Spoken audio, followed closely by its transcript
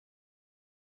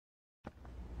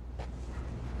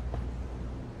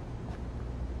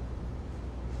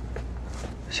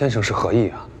先生是何意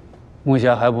啊？目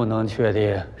前还不能确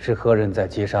定是何人在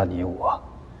击杀你我，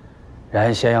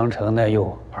然咸阳城内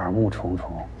又耳目重重，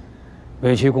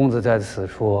委屈公子在此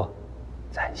处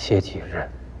暂歇几日。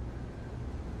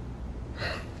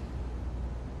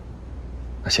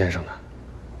那先生呢？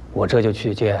我这就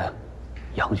去见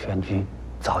杨玄君，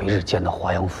早一日见到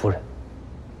华阳夫人。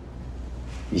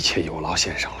一切有劳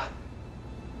先生了。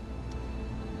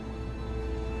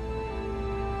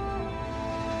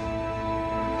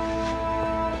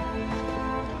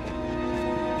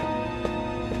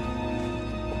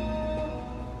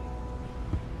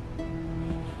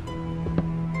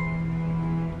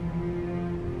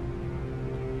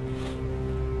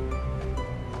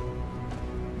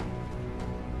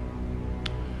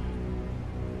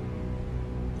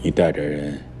你带着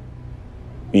人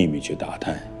秘密去打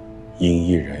探殷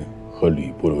一人和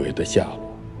吕不韦的下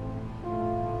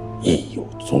落，亦有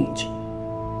踪迹。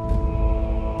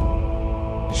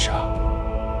杀。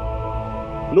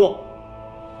诺。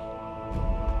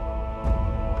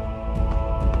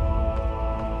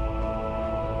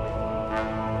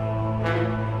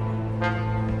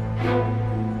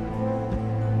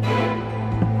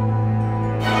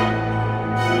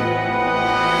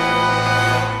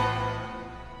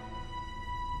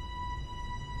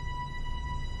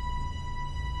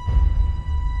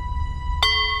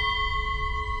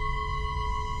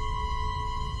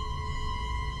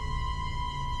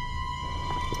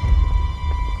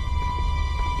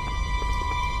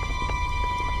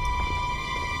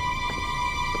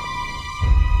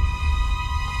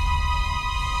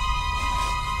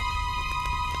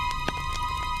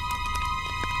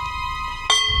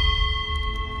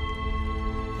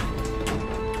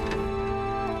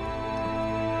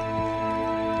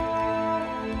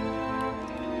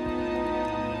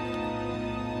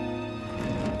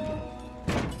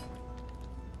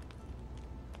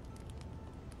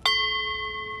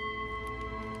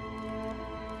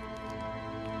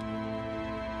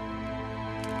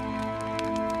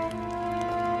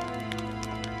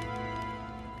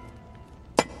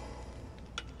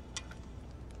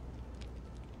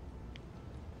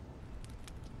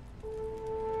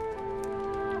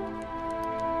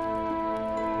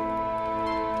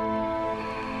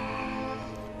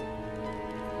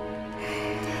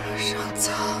上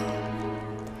苍，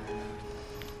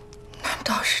难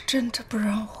道是真的不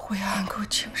让我回安沟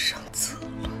请圣子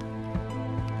了？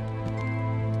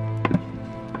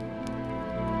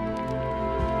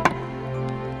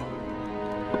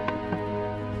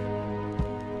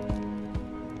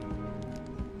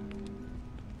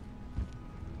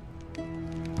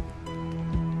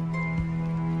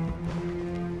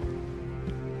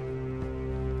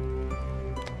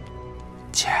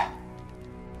姐，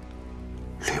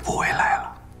吕不韦来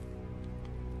了。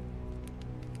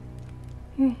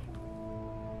嗯。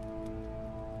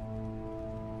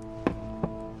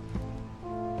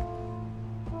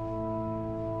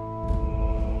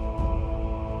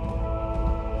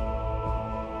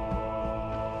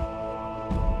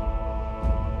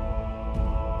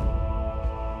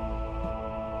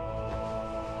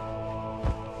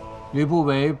吕不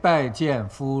韦拜见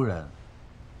夫人。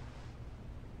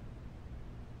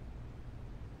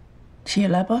起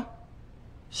来吧。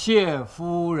谢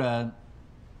夫人。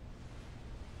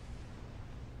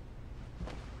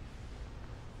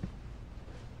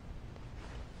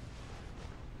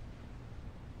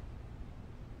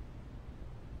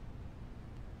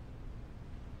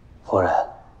夫人，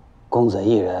公子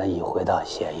一人已回到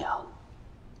咸阳。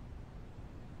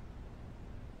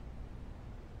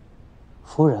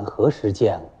夫人何时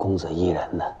见公子一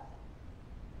人呢？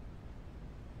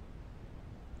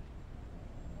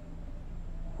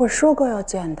我说过要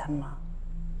见他吗？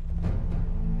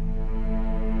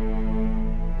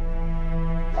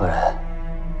夫人，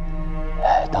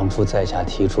当初在下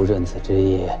提出认子之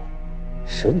意，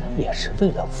实乃也是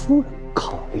为了夫人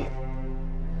考虑。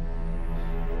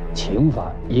秦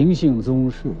法嬴姓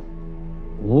宗室，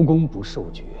无功不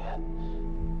受爵。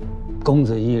公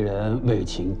子一人为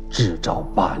秦至诏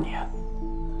8年，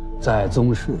在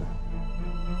宗室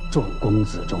众公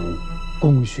子中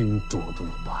功勋卓著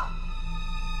吧，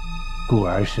故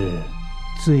而是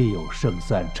最有胜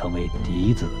算成为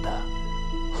嫡子的。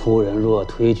夫人若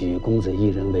推举公子一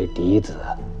人为嫡子，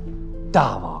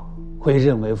大王会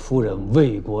认为夫人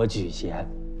为国举贤，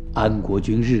安国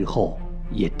君日后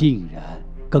也定然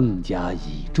更加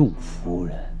倚重夫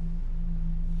人。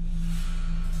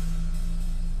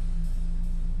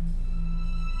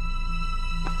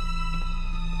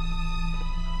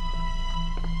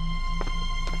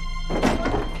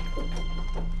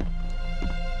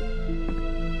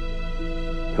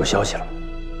有消息了。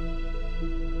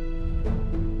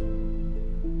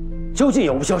究竟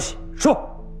有无消息？说。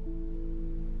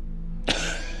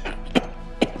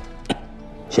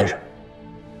先生，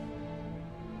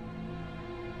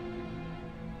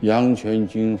杨全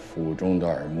军府中的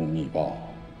耳目密报，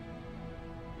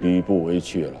吕不韦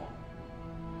去了。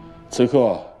此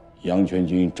刻，杨全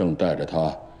军正带着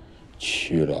他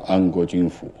去了安国君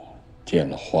府，见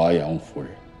了华阳夫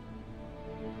人。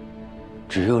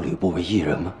只有吕不韦一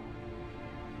人吗？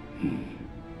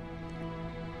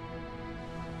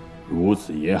如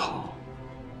此也好。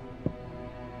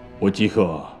我即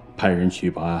刻派人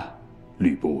去把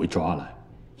吕不韦抓来，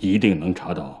一定能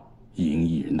查到赢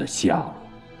异人的下落。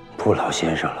不劳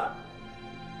先生了，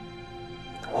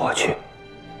我去。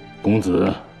公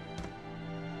子，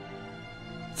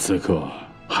此刻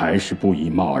还是不宜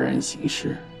贸然行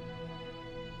事。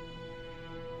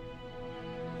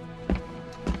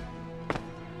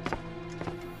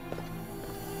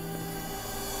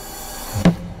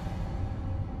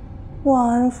忘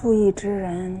恩负义之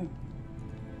人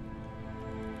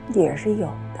也是有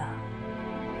的。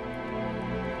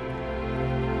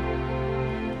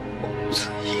公子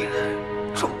一人，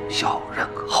忠孝仁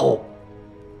厚、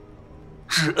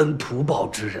知恩图报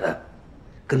之人，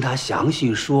跟他详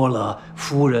细说了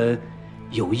夫人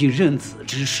有意认子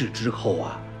之事之后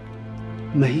啊，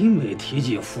每每提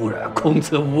起夫人，公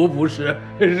子无不是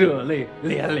热泪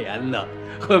连连的，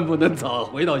恨不能早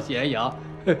回到咸阳，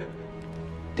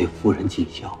对夫人尽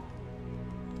孝。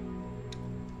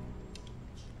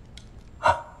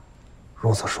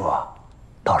如此说，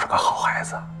倒是个好孩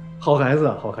子。好孩子，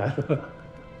好孩子。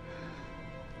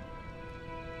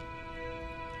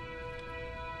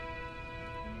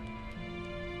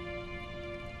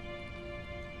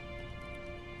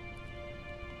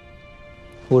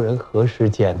夫人何时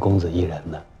见公子一人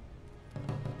呢？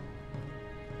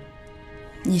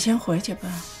你先回去吧，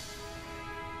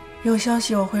有消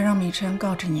息我会让米晨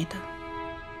告知你的。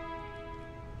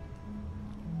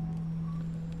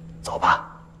走吧，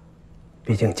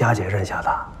毕竟佳姐认下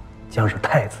的将是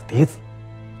太子嫡子，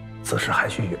此事还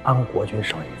需与安国君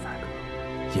商议才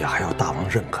可，也还要大王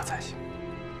认可才行。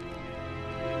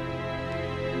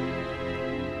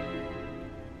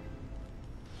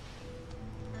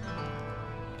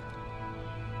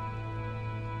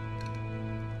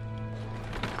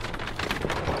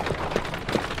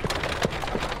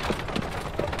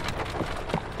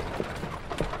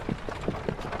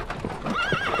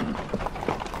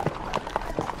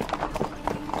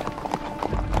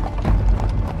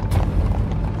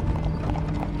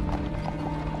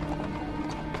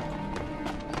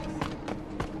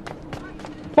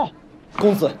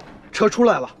公子，车出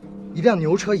来了，一辆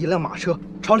牛车，一辆马车，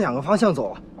朝2个方向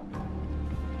走啊！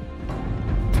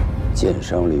箭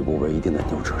伤吕不韦一定在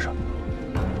牛车上，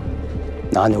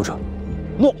拿牛车。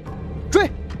诺，追！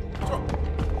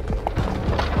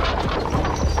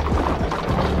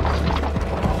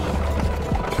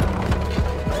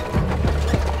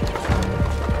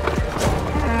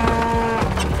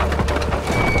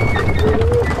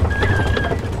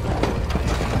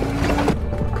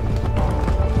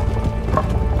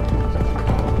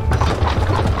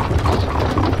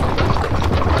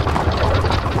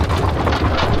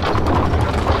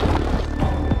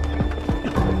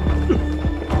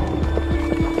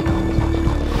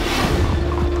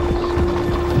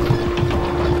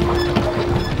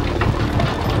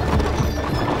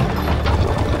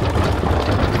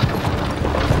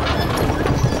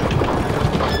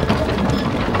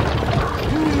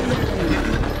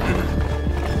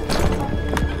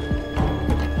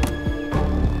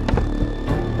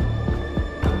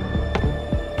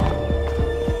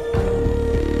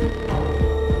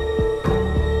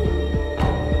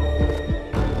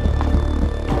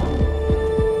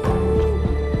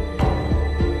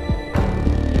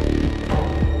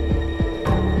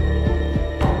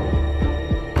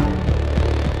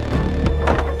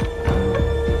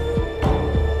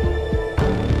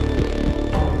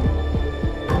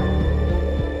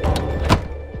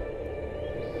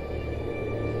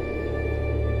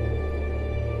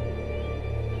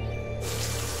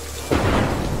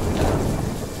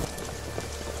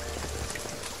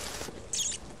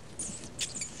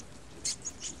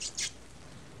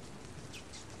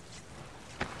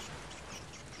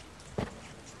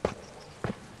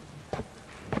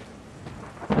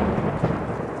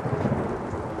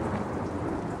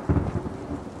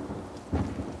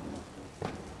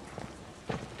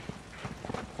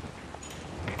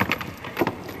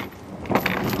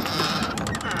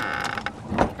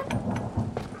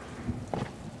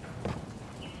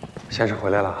先生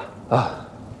回来了啊？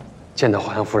见到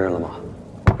华阳夫人了吗？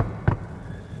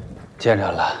见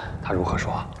着了。她如何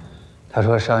说？他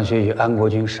说尚需与安国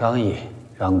君商议，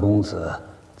让公子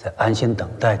再安心等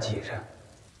待继任。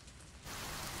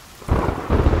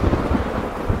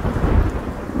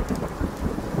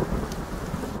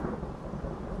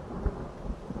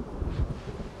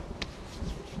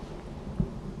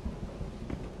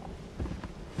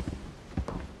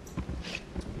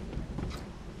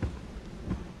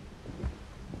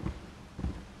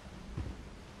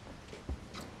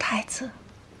太子，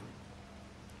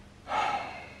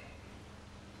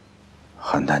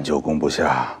邯郸久攻不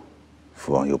下，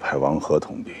父王又派王和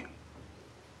统兵，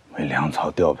为粮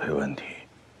草调配问题，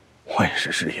我也是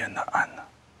日夜难安呐。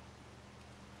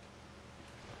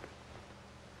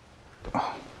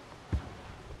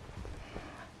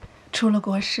出了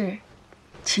国事，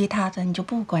其他的你就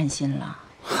不关心了。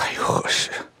还有何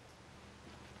事？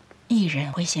一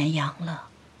人回咸阳了。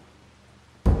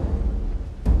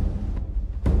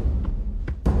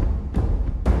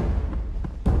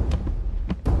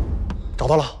找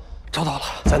到了，找到了，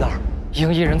在哪儿？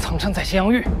应一人藏身在咸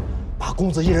阳狱，把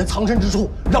公子一人藏身之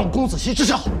处让公子熙知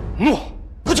晓。诺，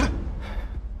快去！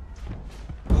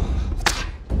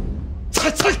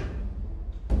猜！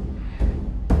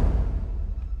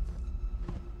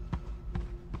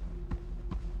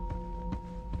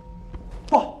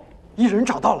报，一人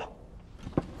找到了，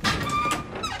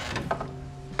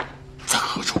在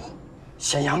何处？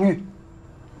咸阳狱。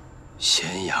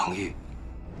咸阳狱。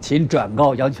请转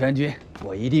告杨全军，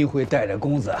我一定会带着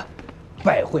公子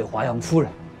拜会华阳夫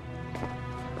人。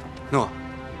诺。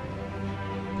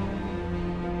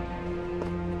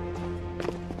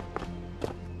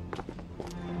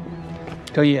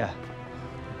郑义，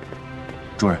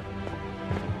主人，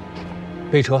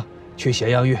备车去咸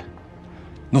阳狱。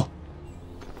诺。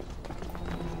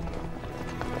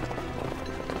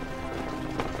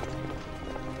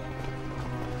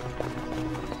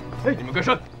哎，你们跟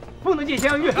上！不能进咸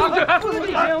阳狱，不能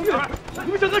进咸阳狱！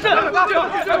你们整个肾，不能进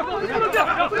去，不能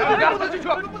进去，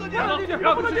不能进去，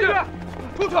不能进去，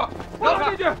出去，不能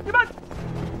进去！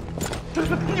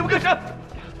你们干什么？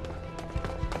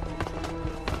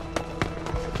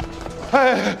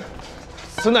哎，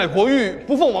此乃国狱，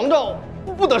不奉王诏，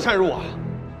不得擅入啊！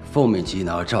奉命缉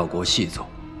拿赵国细作。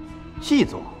细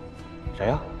作？谁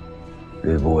呀？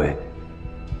吕不韦。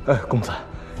公子，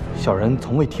小人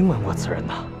从未听闻过此人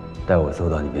呐。待我搜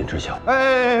到你便知晓。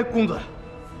哎，公子，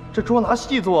这捉拿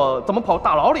细作怎么跑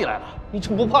大牢里来了？你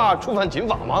这不怕触犯禁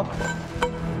法吗？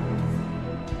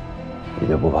你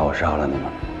就不怕我杀了你吗？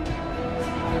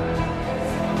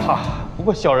怕，不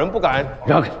过小人不敢。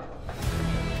让开，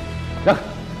让开！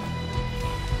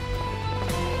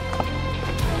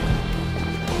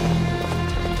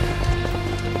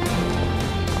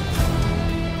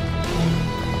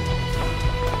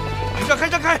让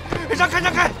开！让开！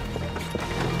让开！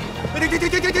停！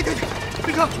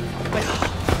别车！哎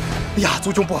呀，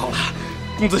族兄不好了，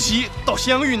公子熙到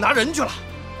咸阳狱拿人去了。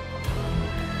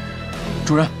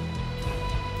主人，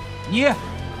你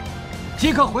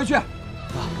即刻回去，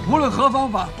无论何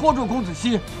方法拖住公子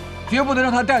熙，绝不能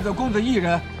让他带走公子一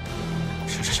人。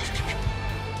是。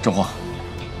正皇，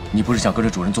你不是想跟着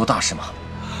主人做大事吗？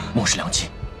莫失良机。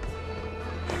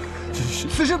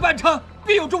此事办成，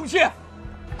必有重谢，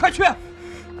快去！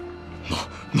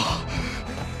诺。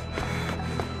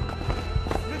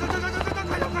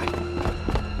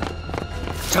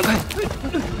闪开！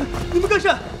你们干什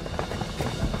么？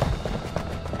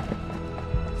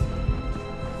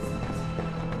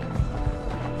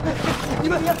你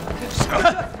们闪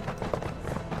开！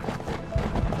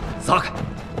撒开！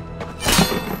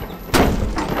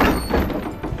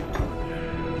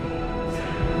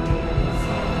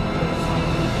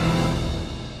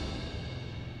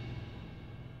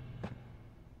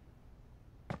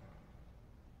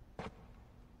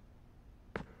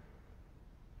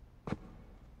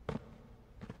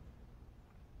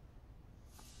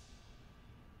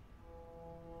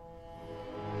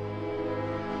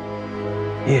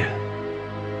一人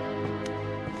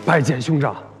拜见兄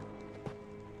长。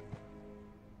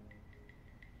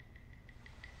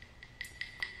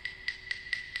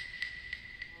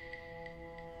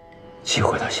既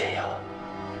回到咸阳，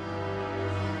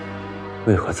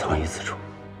为何藏于此处？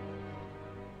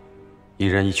一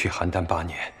人已去邯郸8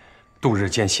年，度日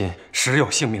艰辛，时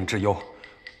有性命之忧，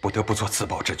不得不做自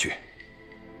保之举。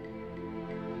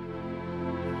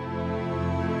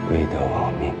未得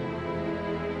亡命，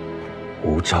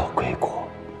无诏归国，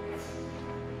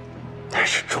乃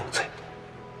是重罪。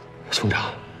兄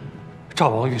长，赵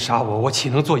王欲杀我，我岂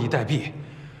能坐以待毙？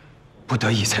不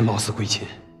得已才冒死归秦。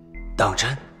当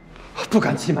真？不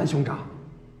敢欺瞒兄长。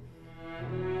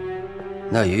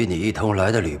那与你一同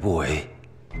来的吕不韦，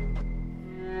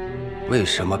为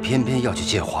什么偏偏要去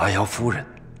见华阳夫人？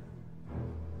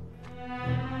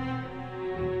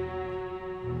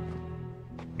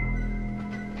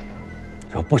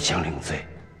若不想领罪，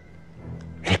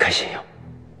离开咸阳，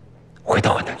回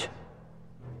到邯郸去。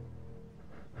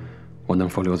我能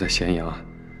否留在咸阳？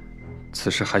此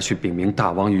事还需禀明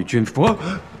大王与君父。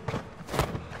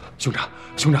兄长，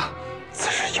兄长，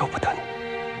此事由不得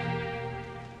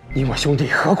你。你我兄弟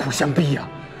何苦相逼呀？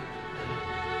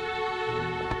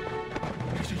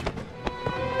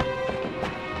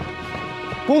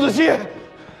公子熙，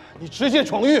你直接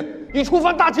闯狱，你触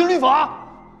犯大秦律法。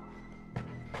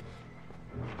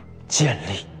见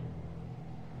利，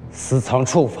私藏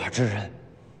触法之人，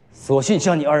索性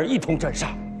像你二人一同斩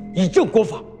杀，以正国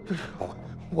法。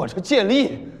我这见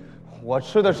利，我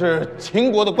吃的是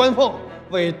秦国的官俸，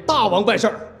为大王办事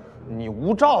儿。你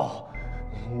无照，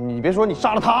你别说你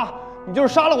杀了他，你就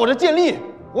是杀了我这见利，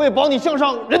我也保你项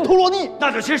上人头落地。那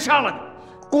就先杀了你。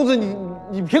公子，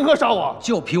你凭何杀我？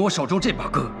就凭我手中这把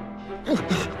戈。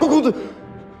公子，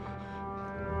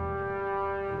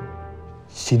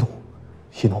息怒，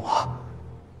息怒啊！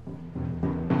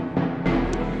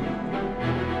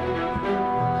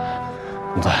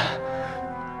公子，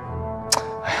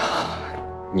哎呀，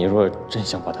你若真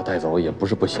想把他带走，也不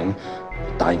是不行，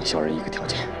答应小人一个条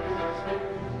件。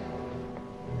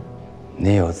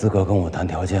你有资格跟我谈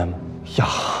条件吗？呀，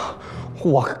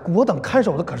我等看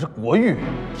守的可是国玉，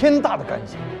天大的干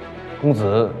系。公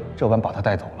子这晚把他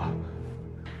带走了，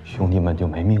兄弟们就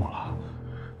没命了。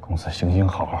公子行行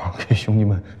好，给兄弟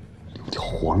们留条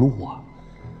活路啊！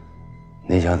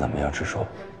你想怎么样？直说。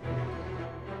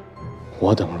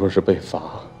我等若是被罚，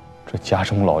这家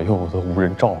中老幼都无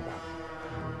人照顾。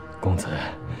公子，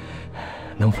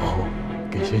能否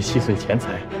给些细碎钱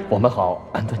财，我们好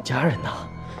安顿家人呐？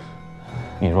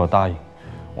你若答应，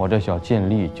我这小贱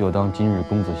吏就当今日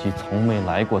公子熙从没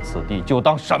来过此地，就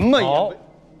当什么也没。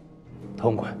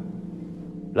痛快！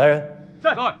来人，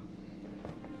在。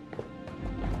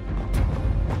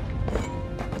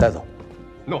带走。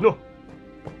诺。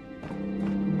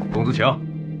公子请。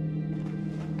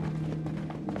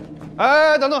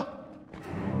哎，等等！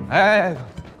哎，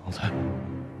公子，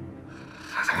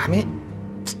还没。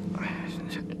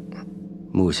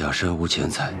目下身无钱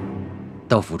财，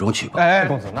到府中去吧。哎，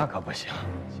公子，那可不行，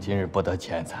今日不得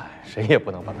钱财，谁也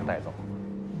不能把他带走。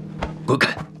滚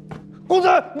开！公子，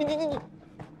你，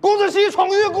公子熙闯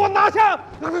狱，给我拿下！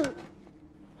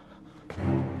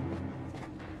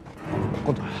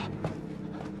公子，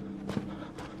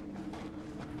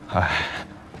哎，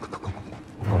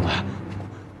公子，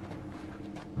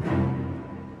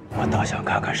我倒想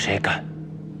看看谁敢。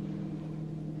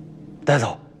带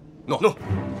走。诺，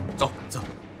走。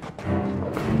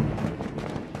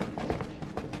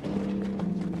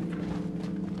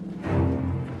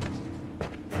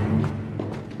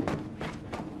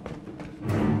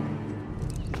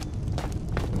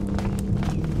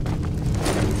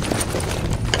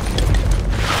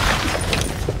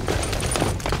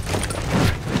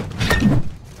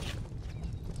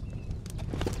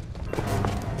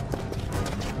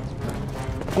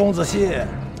公子熙，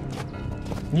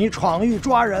你闯狱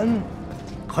抓人，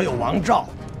可有王诏？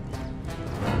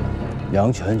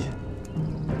杨全军，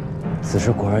此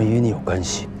事果然与你有干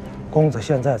系。公子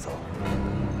现在走，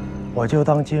我就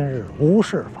当今日无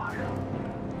事发生。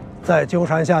再纠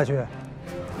缠下去，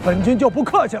本军就不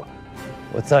客气了。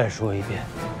我再说一遍，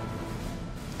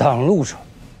挡路者，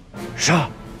杀！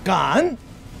敢！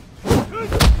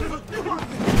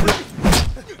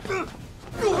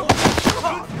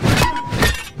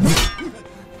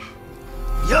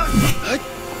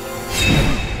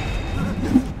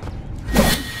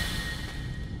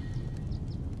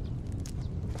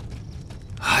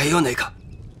还有哪个？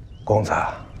公子，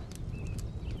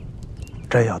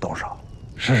真要动手？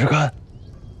试试看。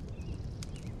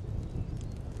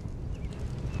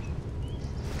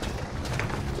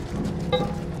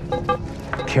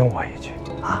听我一句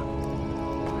啊！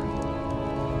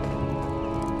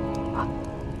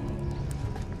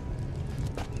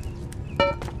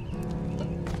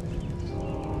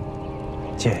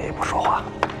借一不说话。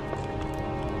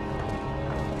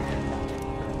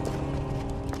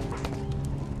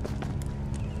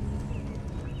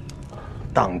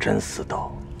当真私斗，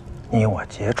你我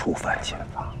皆触犯刑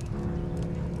法。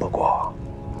不过，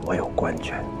我有官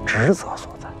权职责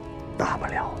所在，大不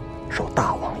了受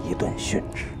大王一顿训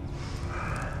斥。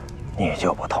你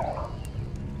就不同了，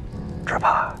只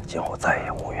怕今后再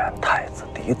也无缘太子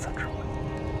嫡子之位。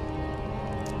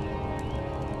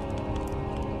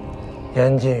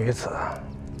言尽于此，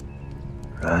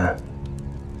人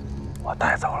我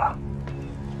带走了。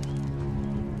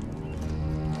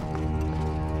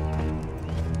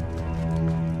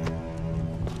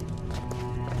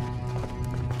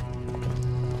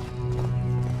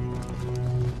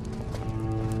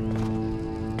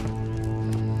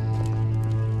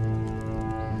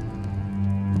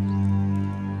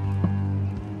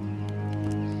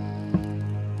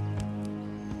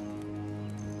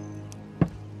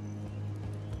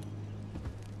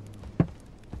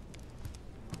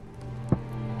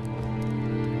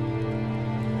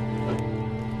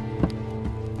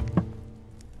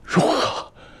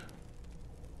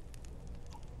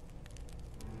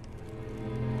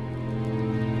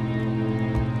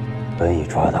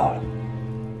抓到了，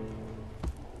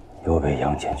又被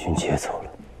杨建军劫走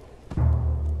了。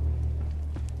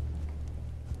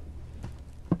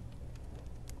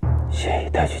现已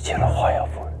带去见了华阳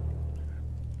夫人。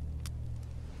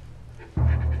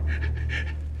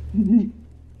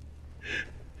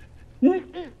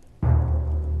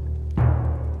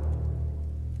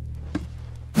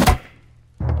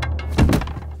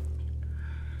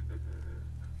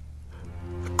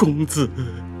公子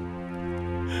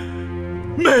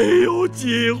没有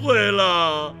机会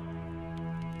了，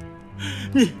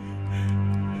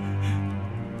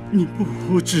你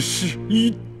不只是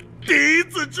以嫡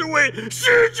子之位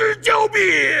失之交臂，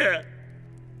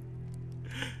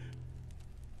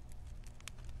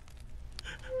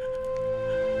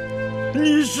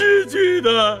你失去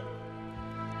的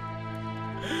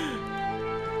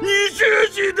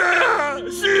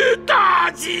是大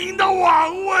秦的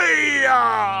王位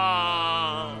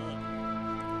呀！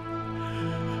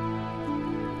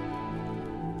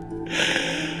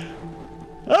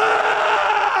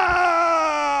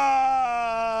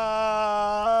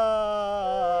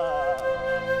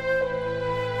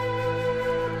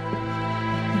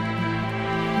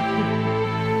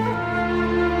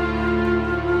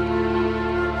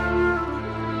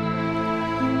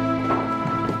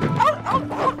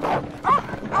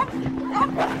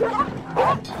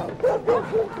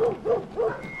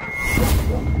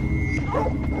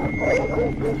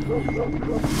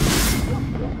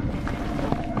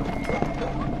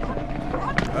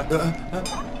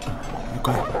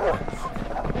快！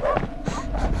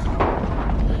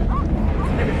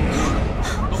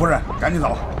夫人，赶紧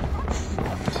走！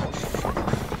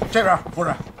这边，夫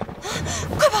人，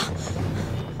快跑！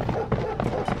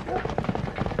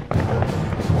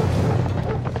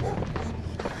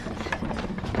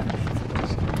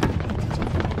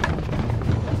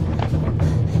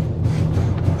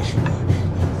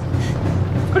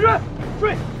快追！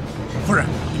追！夫人，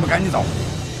你们赶紧走，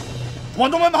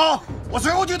往东门跑，我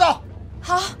随后就到。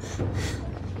好。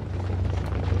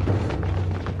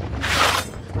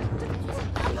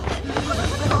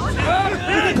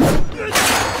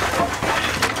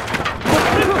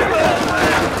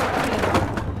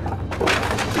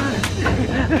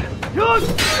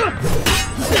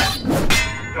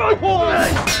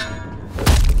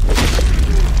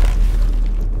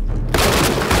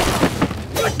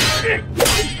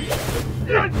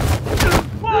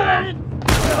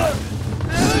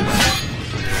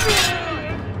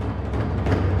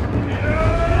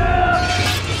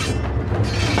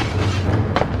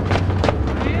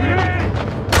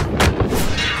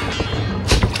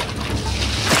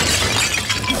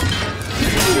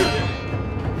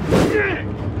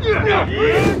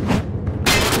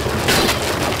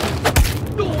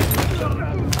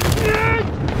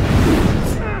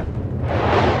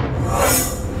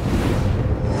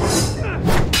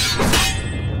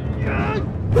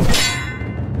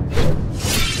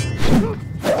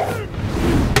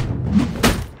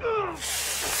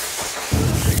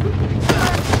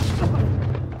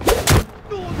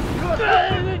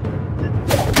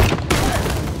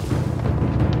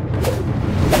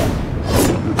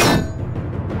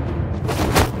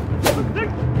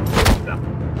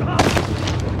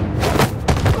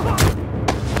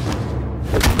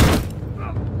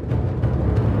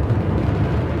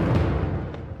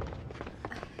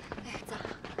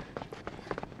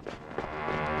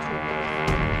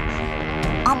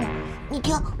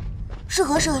是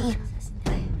何声音？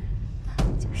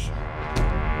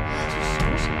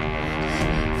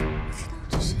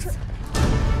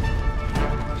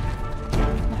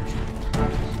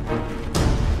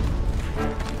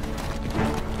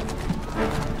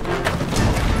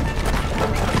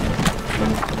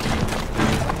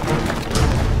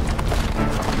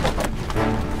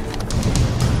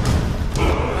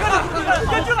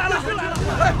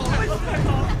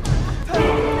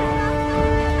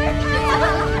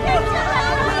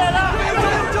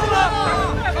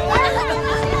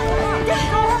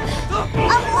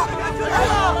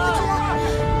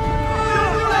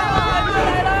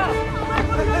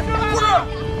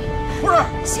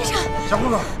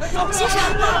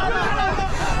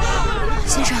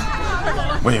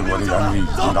魏国的援军已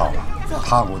经到了，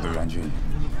他国的援军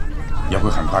也会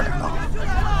很快赶到。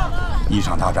一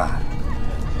场大战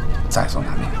在所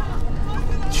难免，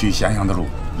去咸阳的路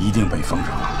一定被封上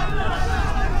了。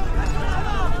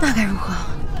那该如何？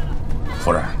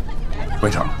夫人，回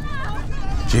城，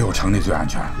只有城内最安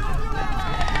全。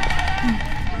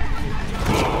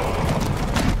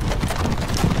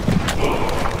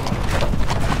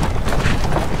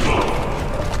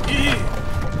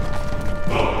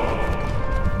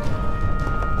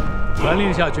传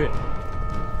令下去，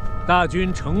大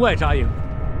军城外扎营。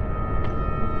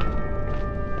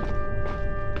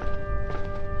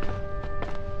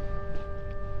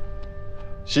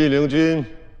信陵君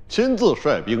亲自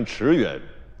率兵驰援，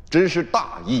真是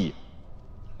大义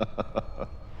呀！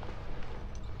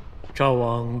赵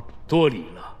王多礼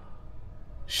了，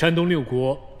山东六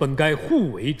国本该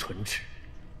互为唇齿。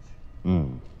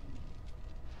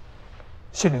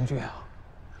信陵君啊，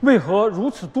为何如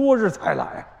此多日才来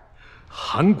啊？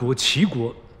韩国、齐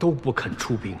国都不肯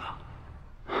出兵啊。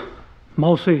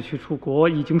毛遂去楚国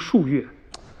已经数月，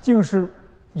竟是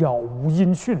杳无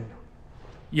音讯啊。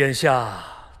眼下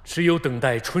只有等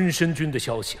待春申君的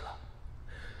消息了。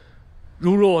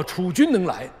如若楚军能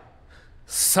来，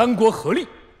三国合力，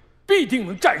必定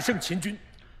能战胜秦军。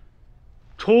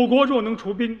楚国若能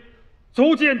出兵，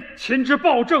足见秦之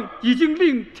暴政已经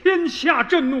令天下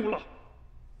震怒了。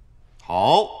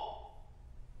好，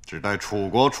只待楚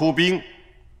国出兵，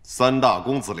三大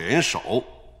公子联手，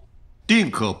定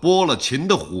可剥了秦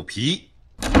的虎皮。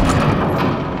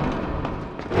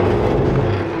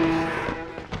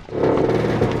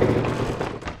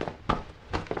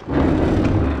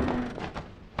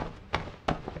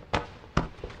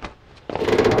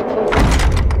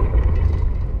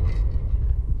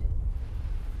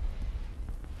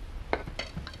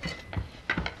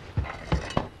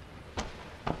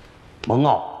蒙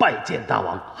骜拜见大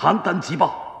王，邯郸急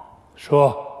报。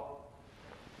说，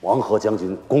王和将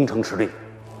军攻城失利，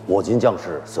我军将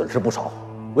士损失不少。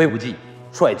魏无忌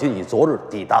率军已昨日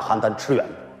抵达邯郸驰援，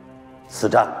此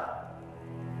战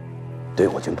对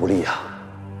我军不利啊。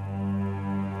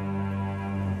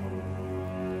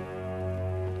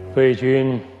魏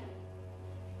军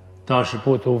倒是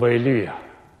不足为虑啊，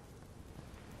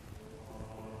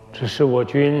只是我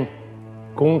军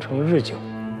攻城日久。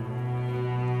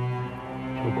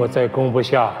如果再攻不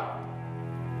下，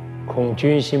恐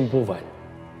军心不稳。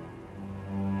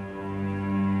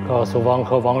告诉王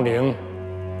和王陵，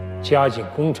加紧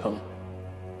攻城，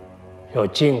要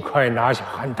尽快拿下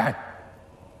邯郸。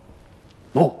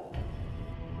不，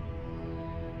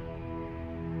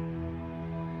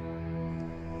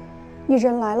一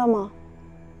人来了吗？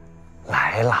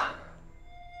来了。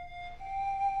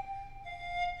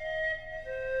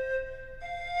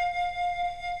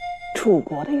楚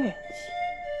国的乐器。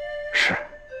是，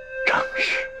正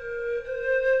是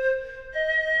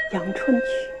阳春曲。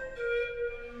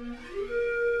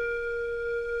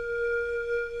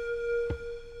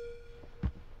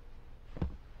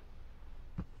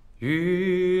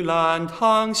玉兰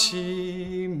堂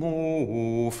西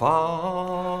木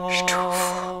房，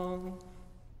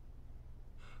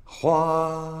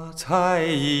花彩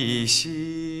依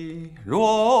稀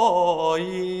若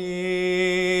影，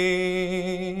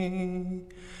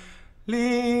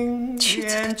灵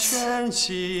年全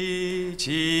息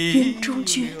寂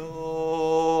幽，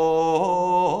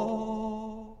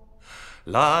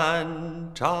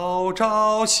兰朝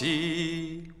朝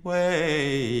夕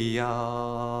未央，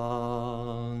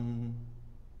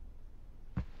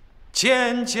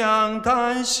剑将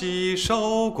旦夕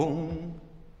收功，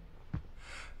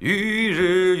与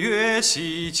日月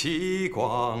夕齐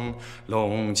光，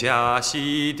龙甲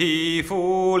兮地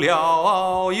覆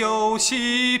了，游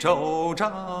兮周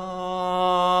章。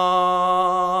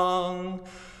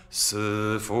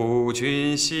思夫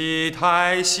君兮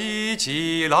太息，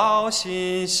既老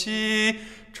心兮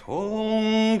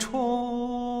重重。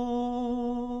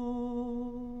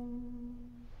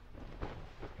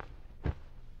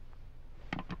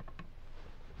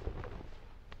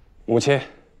母亲，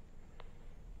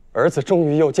儿子终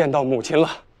于又见到母亲了。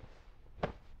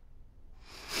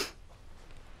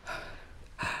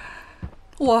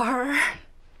我儿，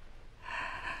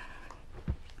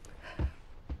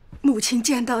母亲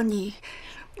见到你，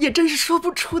也真是说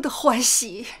不出的欢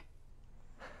喜。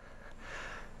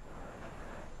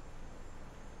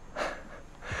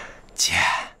姐，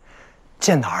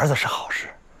见到儿子是好事，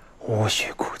无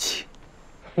需哭泣。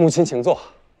母亲请坐。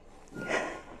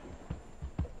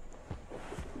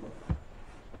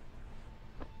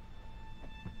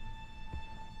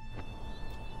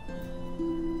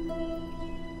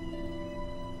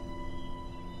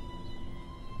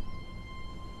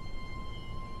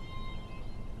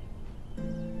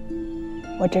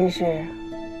我真是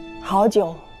好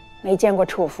久没见过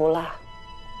楚服了，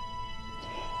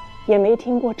也没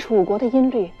听过楚国的音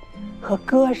律和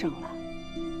歌声了。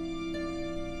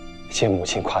谢母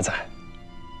亲夸赞。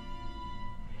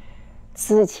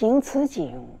此情此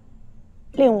景，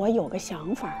令我有个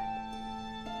想法，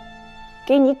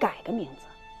给你改个名字。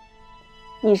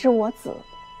你是我子，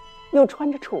又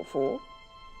穿着楚服，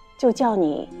就叫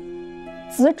你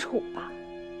子楚吧，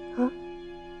啊？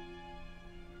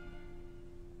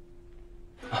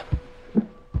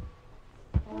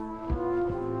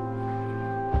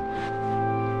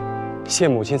谢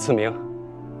母亲赐名，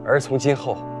儿从今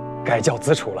后改叫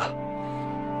子楚了。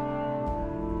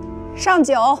上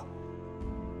酒。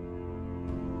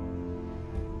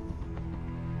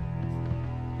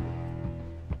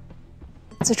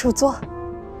子楚坐。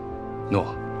诺。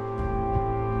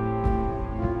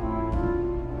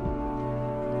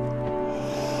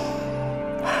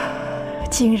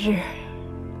今日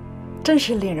真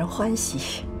是令人欢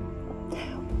喜。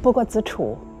不过子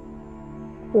楚，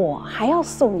我还要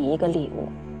送你一个礼物。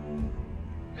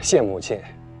谢母亲。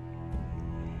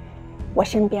我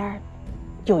身边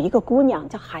有一个姑娘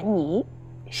叫韩妮，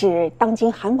是当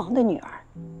今韩王的女儿。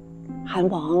韩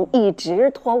王一直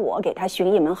托我给她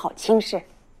寻一门好亲事。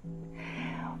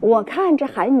我看这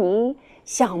韩妮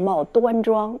相貌端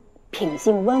庄，品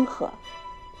性温和，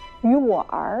与我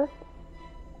儿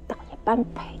倒也般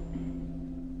配。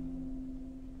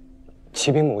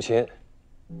启禀母亲，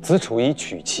子楚已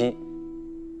娶妻。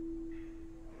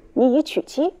你已娶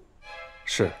妻？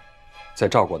是，在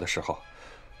赵国的时候，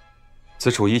子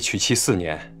楚已娶妻4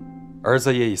年，儿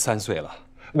子也已3岁了。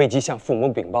未及向父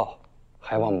母禀报，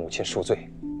还望母亲恕罪。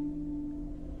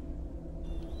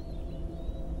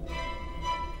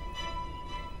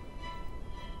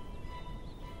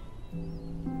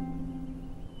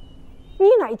你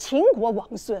乃秦国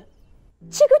王孙，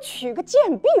岂可娶个贱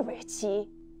婢为妻？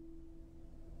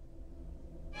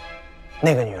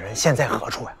那个女人现在何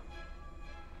处呀？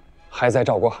还在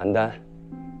赵国邯郸。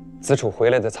子楚回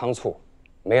来的仓促，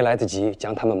没来得及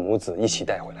将他们母子一起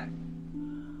带回来。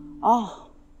哦，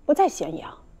不在咸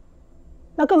阳，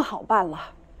那更好办了。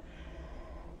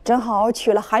正好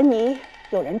娶了韩妮，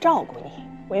有人照顾你，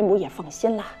为母也放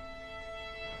心了。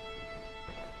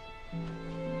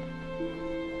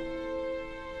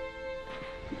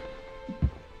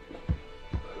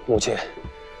母亲，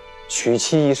娶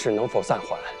妻一事能否暂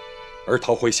缓？儿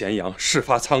逃回咸阳，事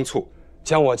发仓促，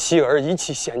将我妻儿遗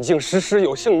弃险境，时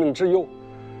有性命之忧。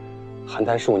邯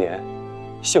郸数年，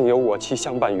幸有我妻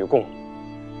相伴与共，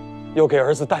又给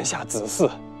儿子诞下子嗣。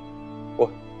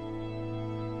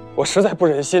我实在不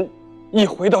忍心，一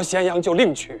回到咸阳就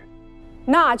另娶。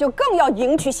那就更要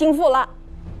迎娶新妇了。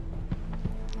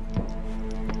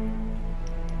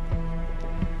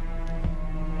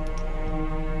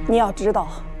你要知道，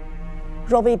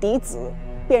若为嫡子，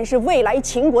便是未来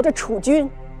秦国的储君，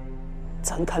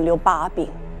怎肯留把柄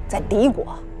在敌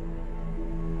国？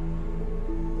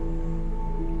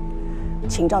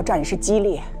秦赵战事激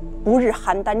烈，不日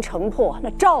邯郸城破，那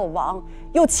赵王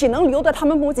又岂能留得他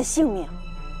们母子性命？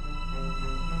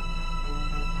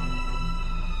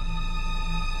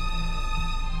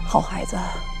好孩子，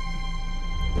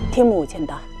听母亲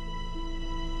的。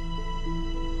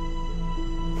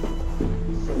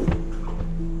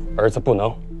儿子不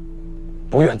能，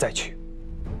不愿再娶。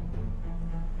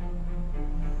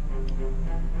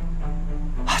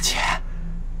阿姐，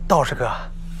倒是个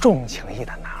重情义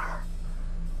的男儿。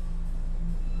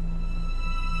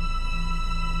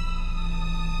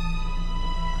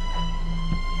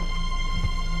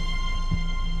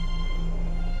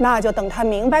那就等他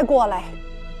明白过来，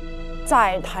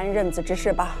再谈认子之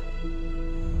事吧。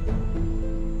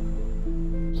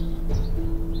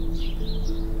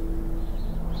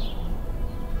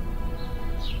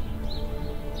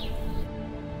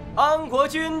安国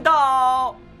君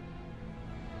到。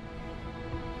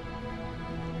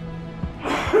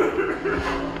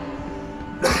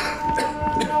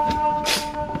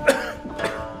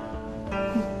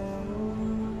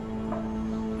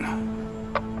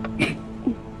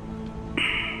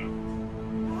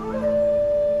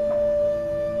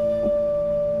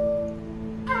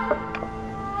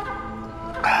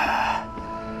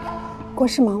国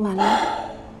事忙完了，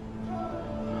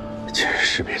今日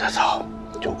事比得早，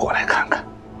就过来看看。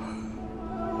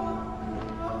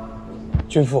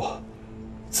君父，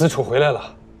子楚回来了，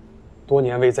多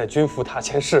年未在君父塔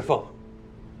前侍奉，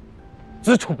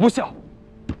子楚不孝。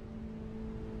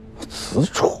子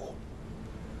楚，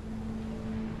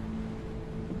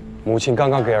母亲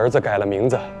刚刚给儿子改了名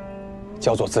字，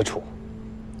叫做子楚。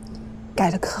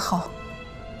改得可好？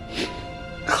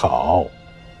好，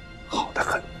好得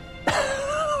很。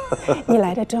你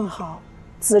来的正好，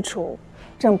子楚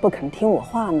正不肯听我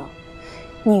话呢，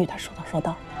你与他说道说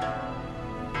道。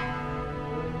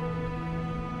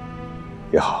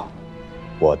也好，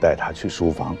我带他去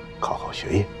书房考好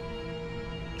学业。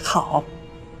好。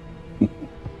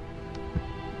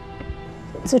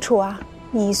子楚啊，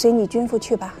你随你君父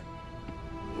去吧。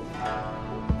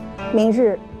明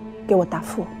日给我答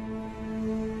复。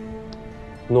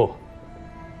诺。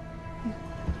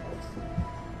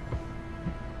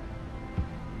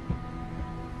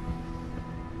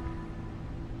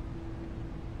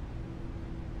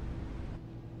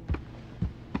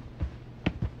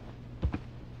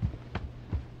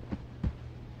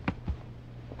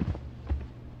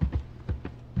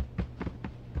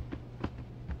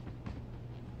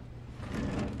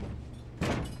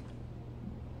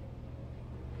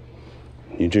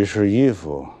你这身衣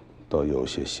服倒有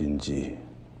些心机。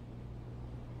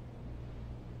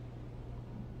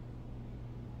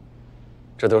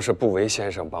这都是不为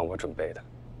先生帮我准备的。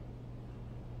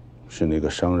是那个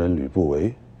商人吕不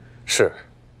韦？是，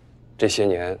这些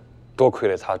年多亏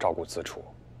了他照顾自处，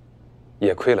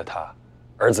也亏了他，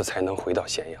儿子才能回到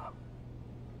咸阳。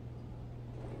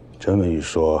这么一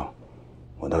说，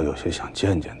我倒有些想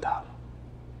见见他了。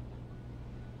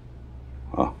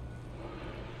啊，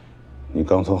你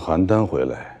刚从邯郸回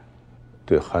来，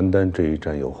对邯郸这一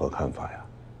战有何看法呀？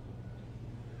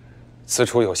此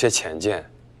处有些浅见，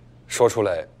说出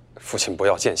来，父亲不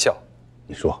要见笑。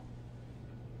你说。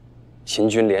秦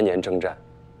军连年征战，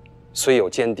虽有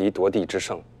歼敌夺地之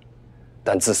胜，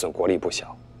但自损国力不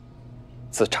小。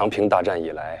自长平大战以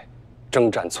来，征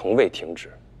战从未停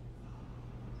止。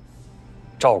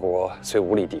赵国虽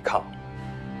无力抵抗，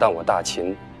但我大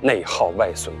秦内耗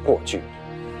外损过巨，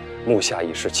目下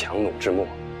已是强弩之末。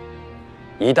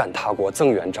一旦他国增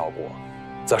援赵国，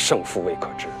则胜负未可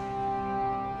知。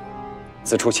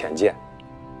自出浅见，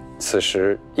此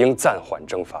时应暂缓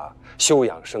征伐，休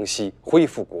养生息，恢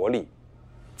复国力，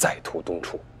再图东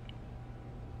出。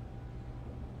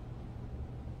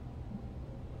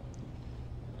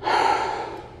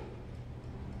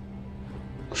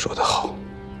说得好，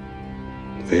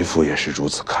为父也是如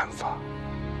此看法。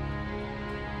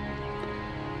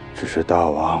只是大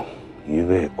王一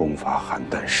味攻伐邯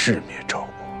郸，誓灭赵国。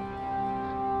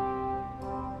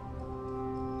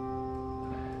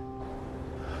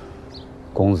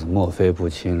公子莫非不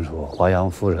清楚华阳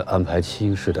夫人安排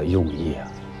亲事的用意啊？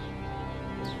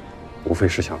无非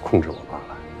是想控制我罢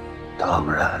了。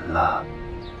当然了，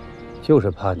就是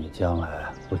怕你将来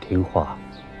不听话，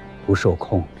不受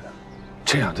控制。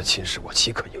这样的亲事，我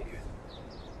岂可应允？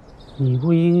你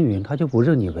不应允，他就不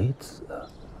认你为子，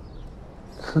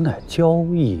此乃交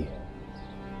易。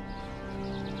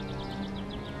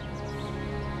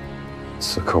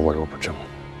此刻我若不争，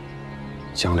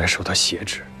将来受他挟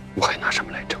制，我还拿什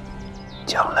么来争？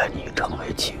将来你成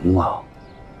为秦王，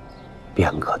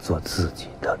便可做自己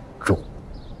的主。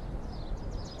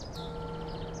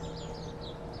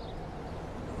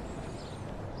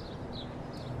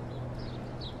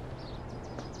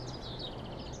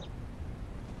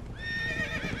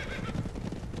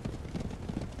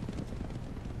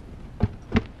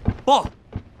报，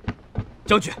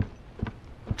将军，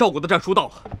赵国的战书到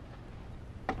了。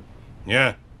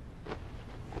念。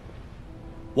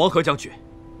王和将军，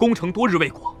攻城多日未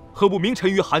果，何不明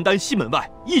臣于邯郸西门外，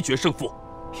一决胜负？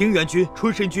平原军、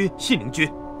春申军、信陵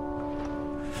军。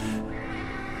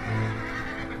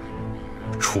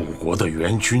楚国的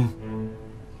援军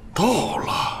到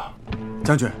了。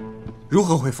将军，如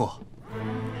何回复？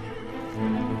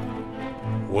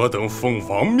我等奉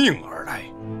王命而来。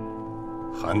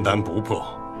邯郸不破，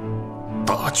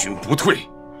大军不退。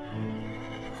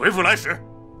回复来使。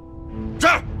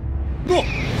战！诺。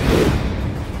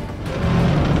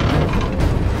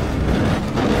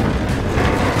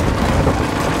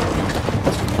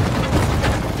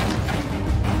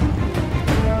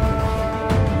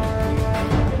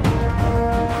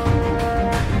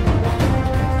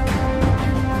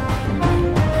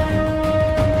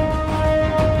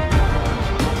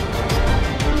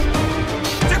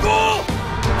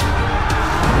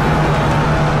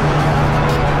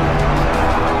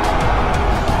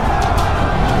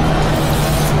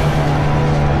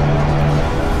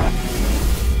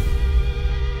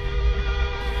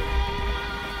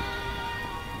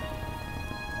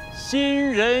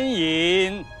新人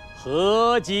饮，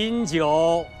合卺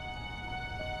酒。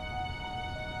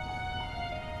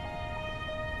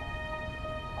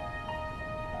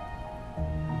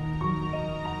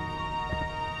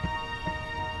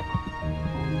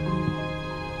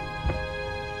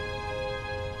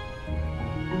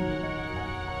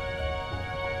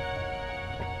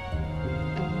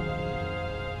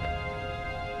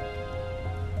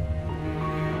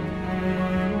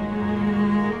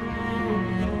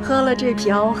喝了这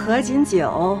瓢合卺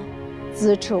酒，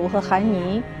子楚和韩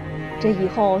妮，这以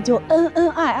后就恩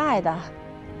恩爱爱的，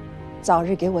早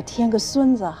日给我添个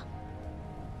孙子。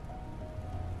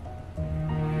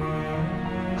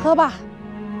喝吧。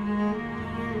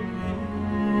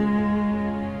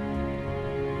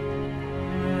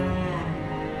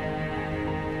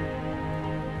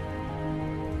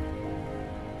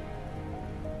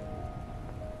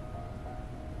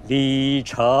李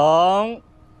成。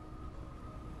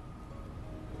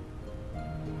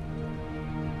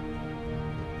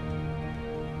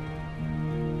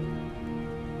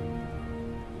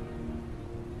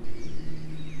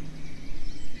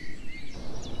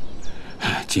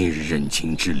今日认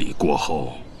亲之礼过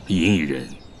后，赢一人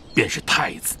便是太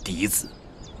太子嫡子。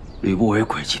吕不韦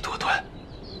诡计多端，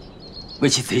为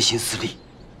其贼心私利，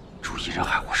如一人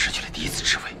害我失去了嫡子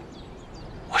之位，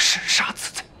我神杀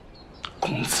此贼。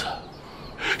公子，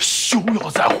休要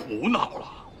再胡闹了。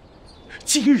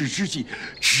今日之计，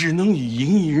只能与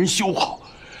赢一人修好，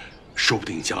说不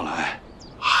定将来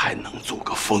还能做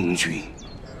个封君。